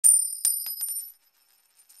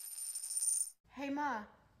Hey Ma,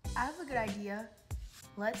 I have a good idea.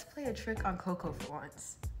 Let's play a trick on Coco for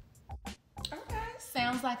once. Okay,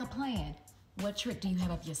 sounds like a plan. What trick do you have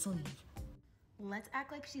up your sleeve? Let's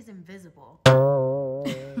act like she's invisible.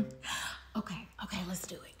 Okay, let's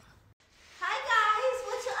do it. Hi guys,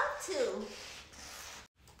 what you up to?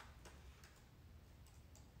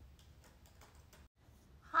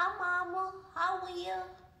 Hi Mama, how are you?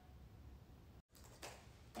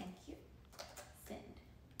 Thank you. Send.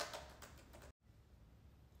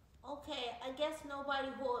 Okay, I guess nobody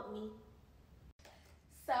heard me.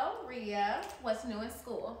 So, Rhea, what's new in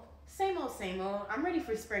school? Same old, same old. I'm ready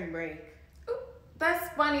for spring break. Ooh, that's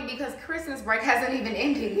funny because Christmas break hasn't even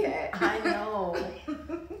ended yet. I know.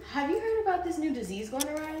 Have you heard about this new disease going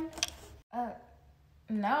around?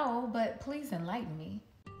 No, but please enlighten me.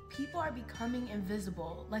 People are becoming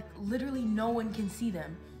invisible. Like, literally no one can see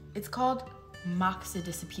them. It's called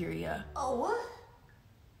moxidisappearia. Oh, what?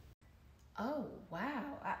 Oh, wow.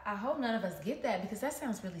 I hope none of us get that because that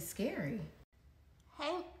sounds really scary.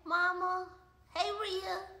 Hey Mama, hey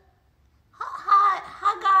Rhea.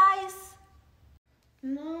 Hi guys.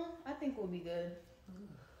 No, I think we'll be good.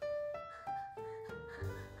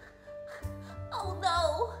 Oh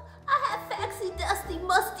no, I have Faxy, Dusty,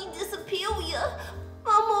 Musty Disappearia.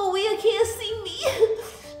 Mama, Rhea can't see me.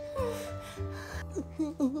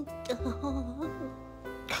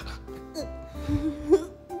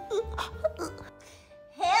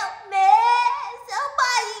 Help me!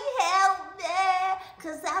 Somebody help me!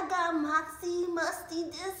 Cause I got Moxie Musty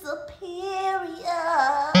Disappearia.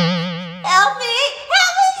 Help me!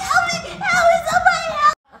 Somebody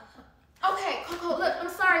help! Okay, Coco, look, I'm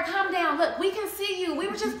sorry, calm down. Look, we can see you. We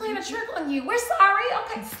were just playing a trick on you. We're sorry.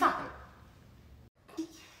 Okay, stop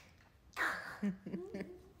it.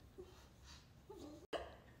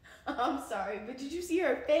 I'm sorry, but did you see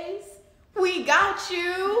her face? We got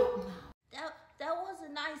you! That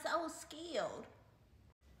wasn't nice. I was scared.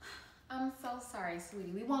 I'm so sorry,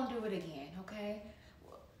 sweetie. We won't do it again, okay?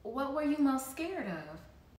 What were you most scared of?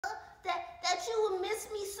 That you would miss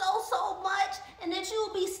me so much, and that you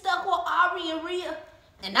would be stuck with Ari and Rhea.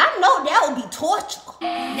 And I know that would be torture.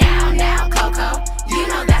 Now, Coco, you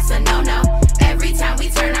know that's a no-no.